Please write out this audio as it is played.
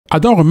I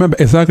don't remember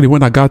exactly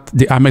when I got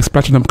the Amex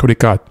Platinum credit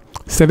card.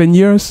 7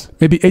 years?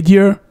 Maybe 8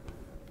 years?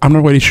 I'm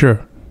not really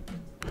sure.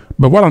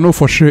 But what I know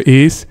for sure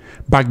is,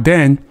 back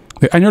then,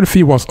 the annual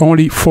fee was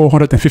only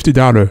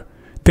 $450.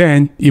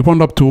 Then it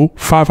went up to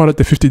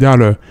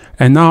 $550,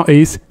 and now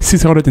it's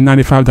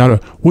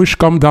 $695, which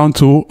comes down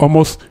to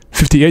almost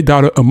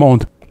 $58 a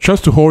month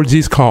just to hold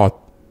this card.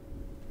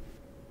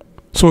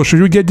 So should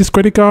you get this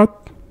credit card?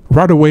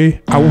 Right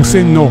away, I will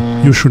say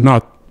no, you should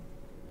not.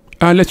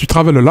 Unless you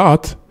travel a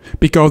lot,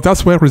 because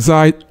that's where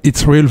resides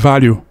its real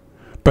value.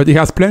 But it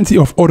has plenty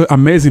of other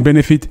amazing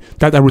benefits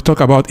that I will talk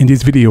about in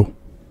this video.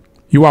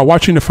 You are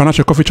watching the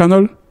Financial Coffee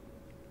channel?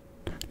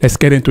 Let's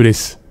get into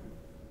this.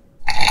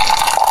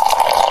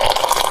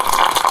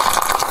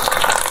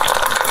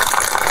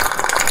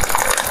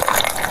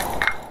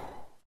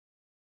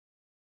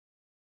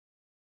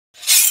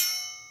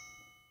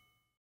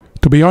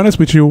 To be honest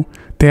with you,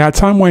 there are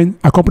times when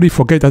I completely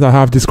forget that I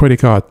have this credit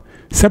card,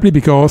 simply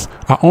because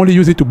I only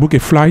use it to book a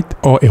flight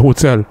or a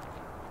hotel.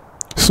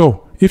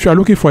 So, if you are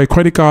looking for a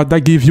credit card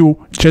that gives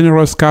you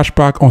generous cash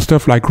back on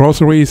stuff like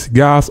groceries,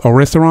 gas, or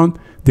restaurant,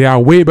 there are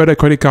way better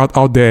credit cards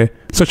out there,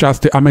 such as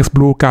the Amex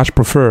Blue Cash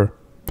Prefer.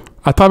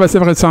 I travel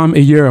several times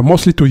a year,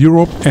 mostly to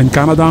Europe and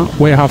Canada,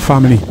 where I have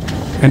family.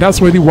 And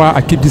that's really why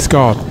I keep this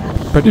card.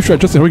 But if you're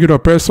just a regular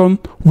person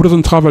who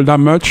doesn't travel that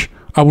much,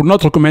 I would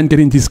not recommend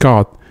getting this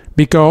card,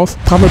 because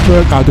travel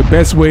perks are the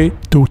best way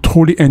to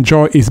truly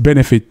enjoy its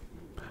benefit.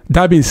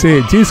 That being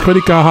said, this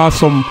credit card has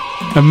some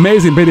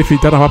amazing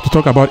benefits that I have to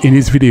talk about in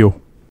this video.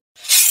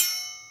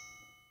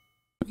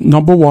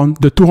 Number 1,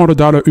 the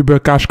 $200 Uber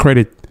Cash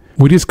credit.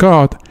 With this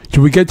card,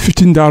 you will get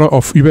 $15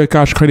 of Uber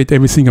Cash credit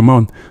every single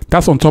month.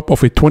 That's on top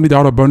of a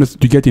 $20 bonus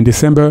you get in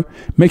December,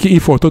 making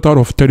it for a total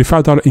of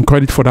 $35 in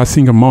credit for that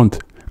single month.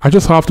 I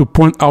just have to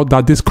point out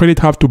that this credit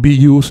have to be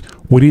used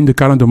within the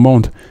calendar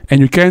month,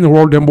 and you can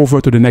roll them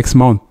over to the next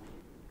month.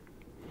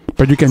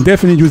 But you can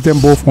definitely use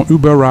them both on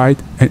Uber Ride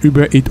and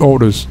Uber Eats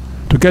orders.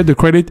 To get the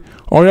credit,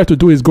 all you have to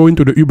do is go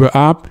into the Uber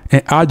app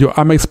and add your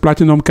Amex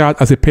Platinum card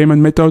as a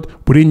payment method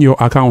within your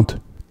account.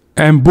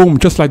 And boom,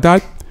 just like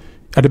that,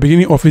 at the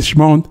beginning of each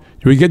month,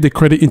 you will get the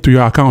credit into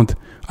your account.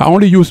 I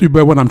only use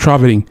Uber when I'm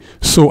traveling,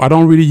 so I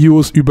don't really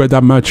use Uber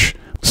that much.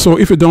 So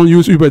if you don't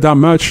use Uber that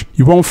much,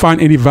 you won't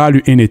find any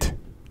value in it.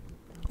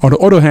 On the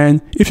other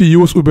hand, if you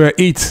use Uber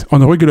Eats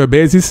on a regular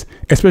basis,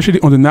 especially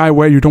on the night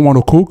where you don't want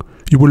to cook,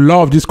 you will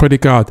love this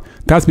credit card.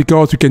 That's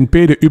because you can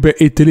pay the Uber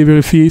Eats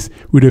delivery fees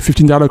with a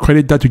 $15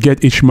 credit that you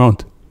get each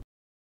month.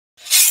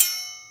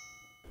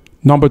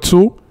 Number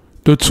 2,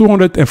 the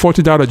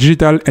 $240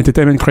 digital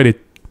entertainment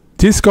credit.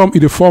 This comes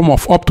in the form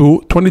of up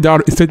to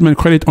 $20 installment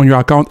credit on your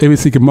account every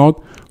single month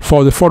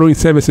for the following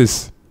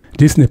services: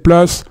 Disney+,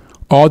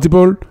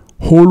 Audible,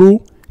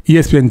 Hulu,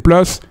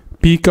 ESPN+,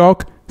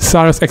 Peacock,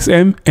 Sirius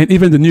XM, and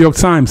even the New York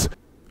Times,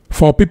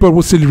 for people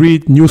who still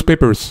read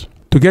newspapers.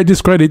 To get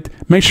this credit,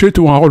 make sure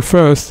to enroll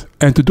first,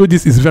 and to do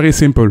this is very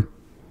simple.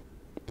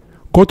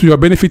 Go to your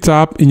Benefits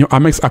tab in your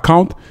Amex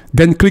account,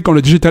 then click on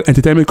the Digital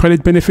Entertainment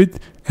Credit benefit,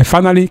 and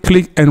finally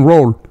click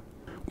Enroll.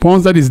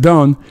 Once that is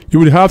done, you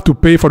will have to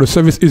pay for the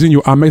service using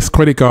your Amex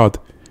credit card.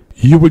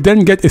 You will then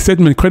get a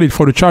settlement credit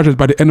for the charges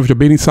by the end of your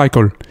billing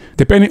cycle.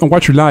 Depending on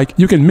what you like,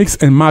 you can mix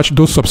and match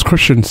those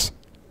subscriptions.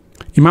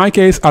 In my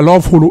case, I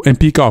love Hulu and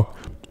Peacock.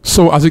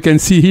 So as you can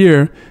see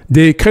here,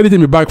 they credited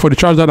me back for the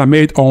charge that I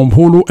made on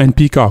Hulu and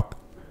Peacock.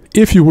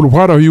 If you would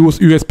rather use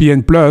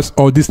ESPN Plus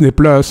or Disney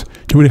Plus,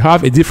 you will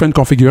have a different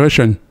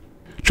configuration.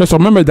 Just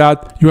remember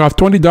that you have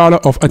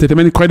 $20 of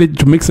entertainment credit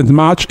to mix and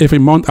match every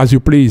month as you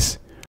please.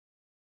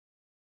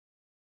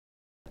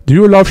 Do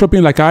you love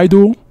shopping like I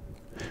do?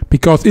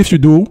 Because if you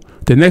do,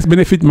 the next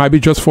benefit might be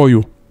just for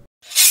you.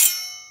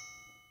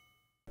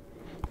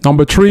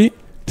 Number 3,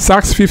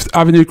 Sachs Fifth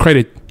Avenue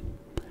credit.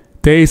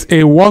 There is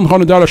a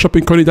 $100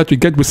 shopping credit that you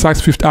get with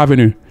Saks Fifth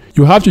Avenue.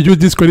 You have to use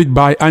this credit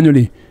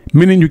biannually,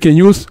 meaning you can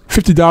use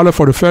 $50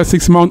 for the first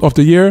 6 months of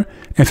the year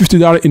and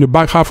 $50 in the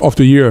back half of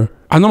the year.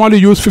 I normally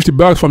use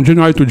 $50 from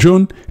January to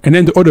June and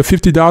then the other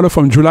 $50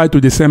 from July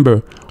to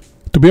December.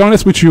 To be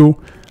honest with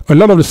you, a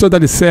lot of the stuff that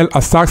they sell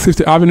at Saks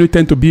Fifth Avenue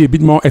tend to be a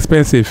bit more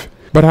expensive.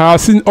 But I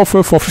have seen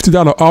offer for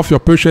 $50 off your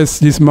purchase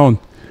this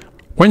month.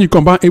 When you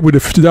combine it with the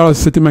 $50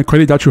 settlement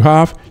credit that you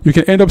have, you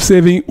can end up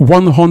saving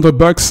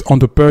 $100 on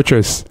the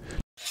purchase.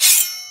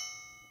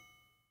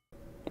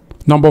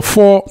 Number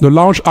 4, the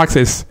lounge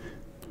access.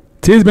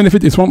 This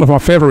benefit is one of my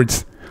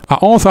favorites. I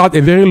also had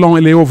a very long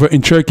layover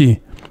in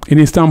Turkey. In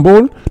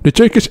Istanbul, the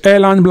Turkish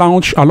Airline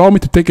lounge allowed me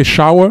to take a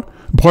shower,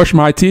 brush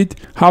my teeth,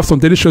 have some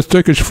delicious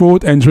Turkish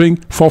food and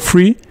drink for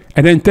free,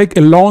 and then take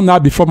a long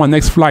nap before my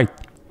next flight.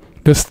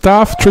 The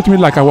staff treated me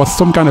like I was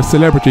some kind of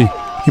celebrity.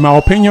 In my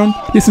opinion,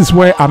 this is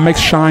where Amex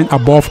shine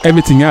above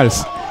everything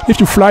else.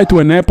 If you fly to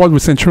an airport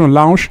with Centurion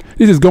Lounge,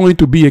 this is going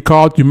to be a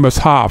card you must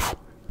have,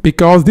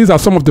 because these are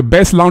some of the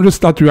best lounges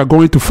that you are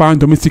going to find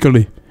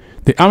domestically.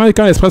 The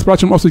American Express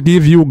Platinum also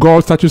gives you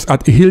gold status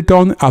at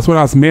Hilton as well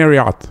as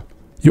Marriott.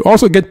 You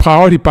also get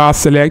Priority Pass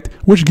Select,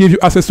 which gives you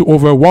access to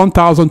over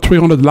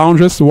 1,300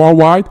 lounges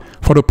worldwide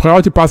for the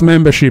Priority Pass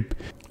membership.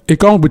 It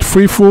comes with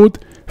free food,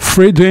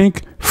 free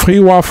drink, free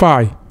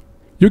Wi-Fi.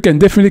 You can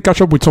definitely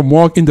catch up with some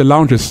work in the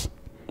lounges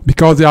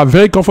because they are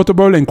very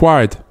comfortable and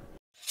quiet.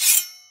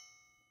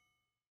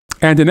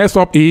 And the next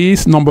up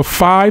is number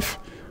 5,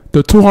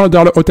 the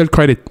 $200 hotel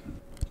credit.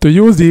 To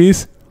use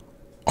this,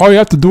 all you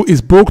have to do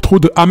is book through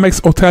the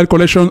Amex Hotel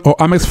Collection or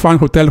Amex Fine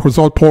Hotel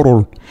Resort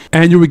portal,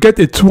 and you will get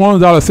a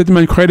 $200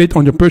 settlement credit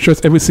on your purchase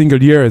every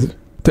single year.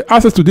 The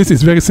access to this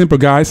is very simple,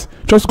 guys.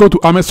 Just go to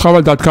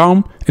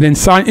amextravel.com and then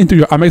sign into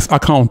your Amex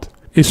account.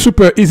 It's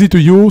super easy to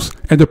use,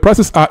 and the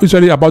prices are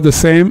usually about the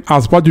same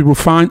as what you will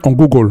find on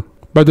Google.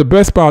 But the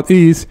best part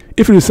is,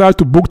 if you decide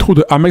to book through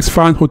the Amex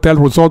Fine Hotel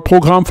Resort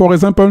program, for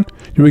example,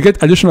 you will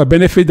get additional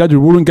benefit that you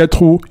wouldn't get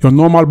through your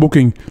normal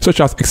booking,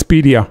 such as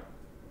Expedia.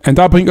 And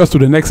that brings us to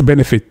the next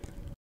benefit.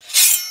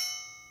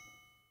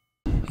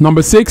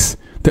 Number 6,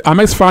 the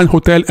Amex Fine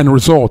Hotel and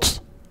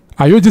Resorts.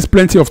 I use this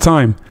plenty of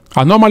time.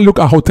 I normally look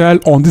at hotel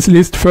on this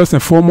list first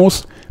and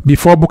foremost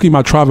before booking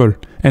my travel,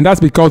 and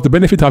that's because the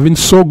benefits have been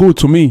so good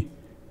to me.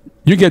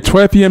 You get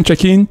 12 p.m.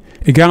 check-in,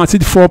 a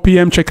guaranteed 4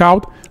 p.m.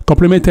 checkout,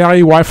 complimentary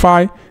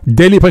Wi-Fi,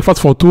 daily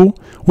breakfast for 2,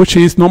 which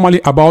is normally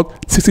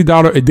about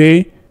 $60 a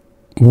day,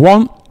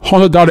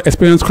 $100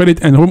 experience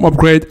credit and room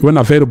upgrade when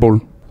available.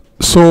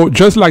 So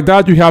just like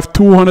that, you have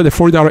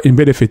 $240 in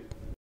benefit.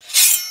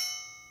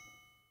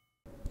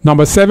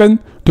 Number 7,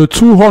 the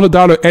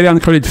 $200 airline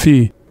credit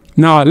fee.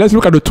 Now let's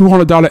look at the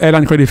 $200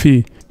 airline credit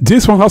fee.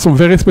 This one has some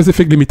very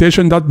specific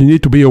limitations that you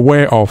need to be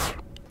aware of.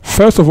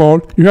 First of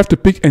all, you have to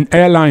pick an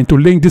airline to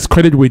link this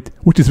credit with,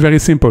 which is very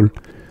simple.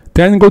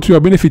 Then go to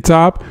your benefit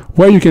tab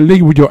where you can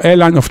link with your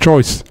airline of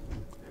choice.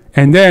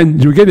 And then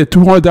you get a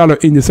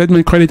 $200 in the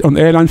settlement credit on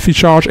airline fee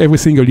charge every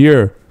single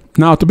year.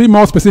 Now to be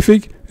more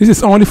specific, this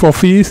is only for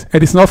fees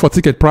and it's not for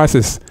ticket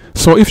prices.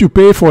 So if you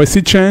pay for a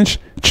seat change,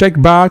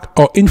 check bag,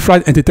 or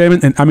in-flight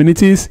entertainment and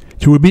amenities,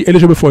 you will be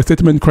eligible for a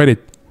settlement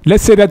credit.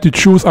 Let's say that you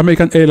choose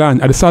American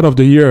Airlines at the start of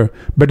the year,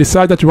 but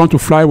decide that you want to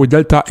fly with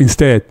Delta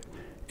instead.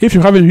 If you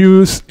haven't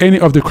used any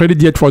of the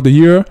credit yet for the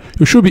year,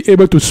 you should be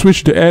able to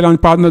switch the airline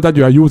partner that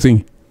you are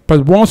using.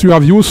 But once you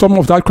have used some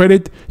of that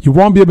credit, you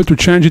won't be able to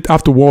change it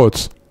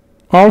afterwards.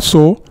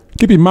 Also,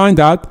 keep in mind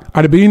that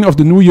at the beginning of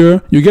the new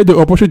year, you get the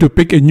opportunity to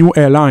pick a new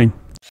airline.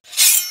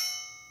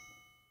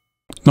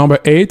 Number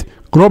 8,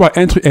 Global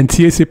Entry and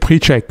TSA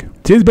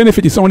Precheck. This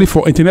benefit is only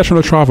for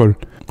international travel.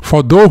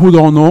 For those who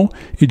don't know,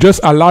 it just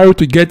allows you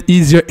to get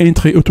easier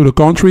entry into the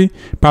country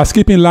by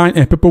skipping line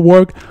and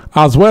paperwork,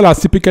 as well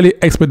as typically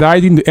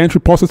expediting the entry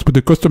process with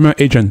the customer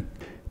agent.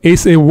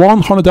 It's a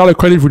 $100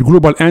 credit with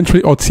Global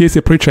Entry or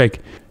TSA Precheck.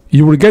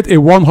 You will get a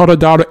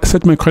 $100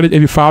 settlement credit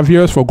every 5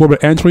 years for Global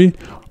Entry,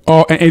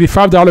 or an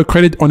 $85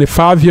 credit on a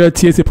 5-year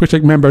TSA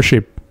Precheck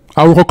membership.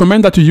 I would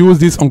recommend that you use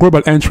this on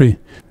Global Entry,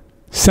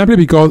 simply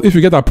because if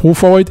you get approved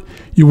for it,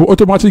 you will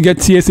automatically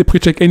get TSA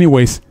Precheck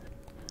anyways.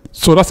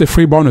 So that's a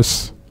free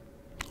bonus.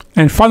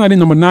 And finally,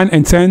 number 9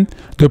 and 10,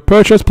 the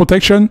purchase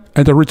protection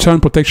and the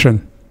return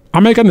protection.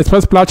 American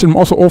Express Platinum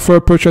also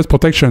offers purchase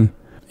protection.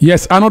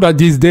 Yes, I know that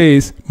these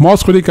days,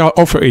 most credit cards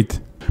offer it.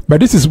 But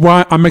this is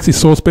why Amex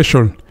is so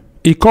special.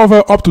 It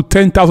covers up to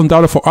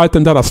 $10,000 for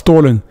items that are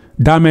stolen,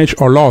 damaged,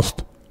 or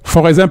lost.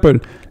 For example,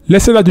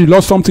 let's say that you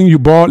lost something you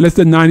bought less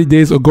than 90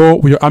 days ago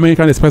with your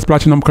American Express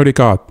Platinum credit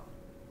card.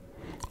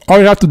 All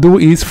you have to do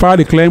is file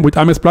a claim with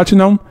Amex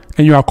Platinum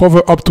and you are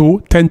covered up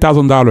to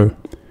 $10,000.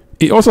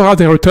 It also has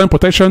a return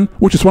protection,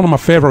 which is one of my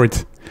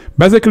favorites.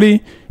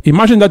 Basically,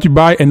 imagine that you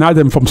buy an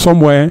item from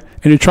somewhere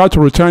and you try to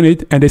return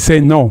it and they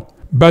say no.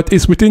 But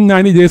it's within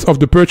 90 days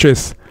of the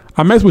purchase.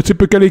 Amex will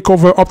typically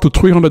cover up to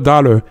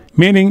 $300,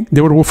 meaning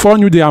they will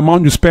refund you the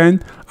amount you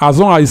spend as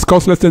long as it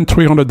costs less than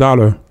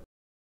 $300.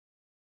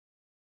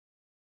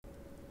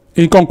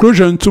 In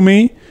conclusion, to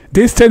me,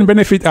 these 10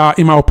 benefits are,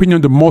 in my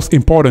opinion, the most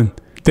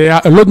important. There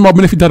are a lot more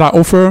benefits that I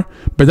offer,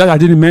 but that I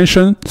didn't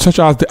mention, such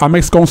as the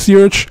Amex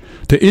Concierge,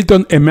 the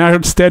Hilton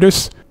Emerald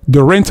status,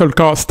 the rental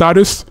car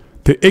status,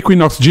 the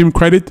Equinox Gym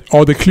credit,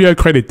 or the Clear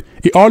credit.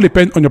 It all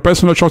depends on your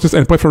personal choices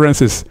and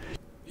preferences.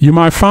 You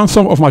might find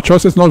some of my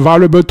choices not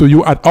valuable to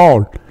you at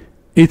all.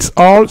 It's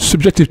all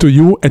subjective to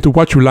you and to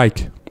what you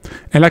like.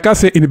 And like I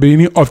said in the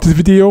beginning of this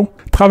video,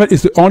 travel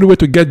is the only way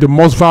to get the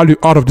most value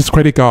out of this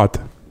credit card.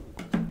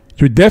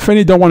 You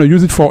definitely don't want to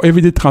use it for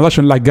everyday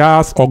transactions like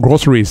gas or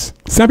groceries,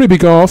 simply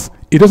because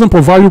it doesn't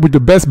provide you with the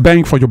best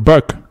bang for your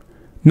buck.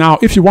 Now,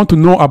 if you want to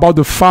know about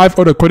the 5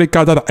 other credit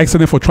cards that are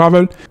excellent for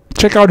travel,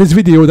 check out this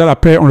video that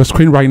appears on the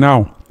screen right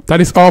now.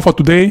 That is all for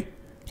today.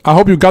 I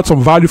hope you got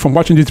some value from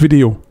watching this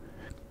video.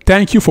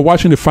 Thank you for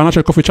watching the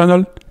Financial Coffee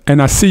channel,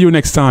 and I'll see you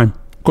next time.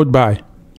 Goodbye.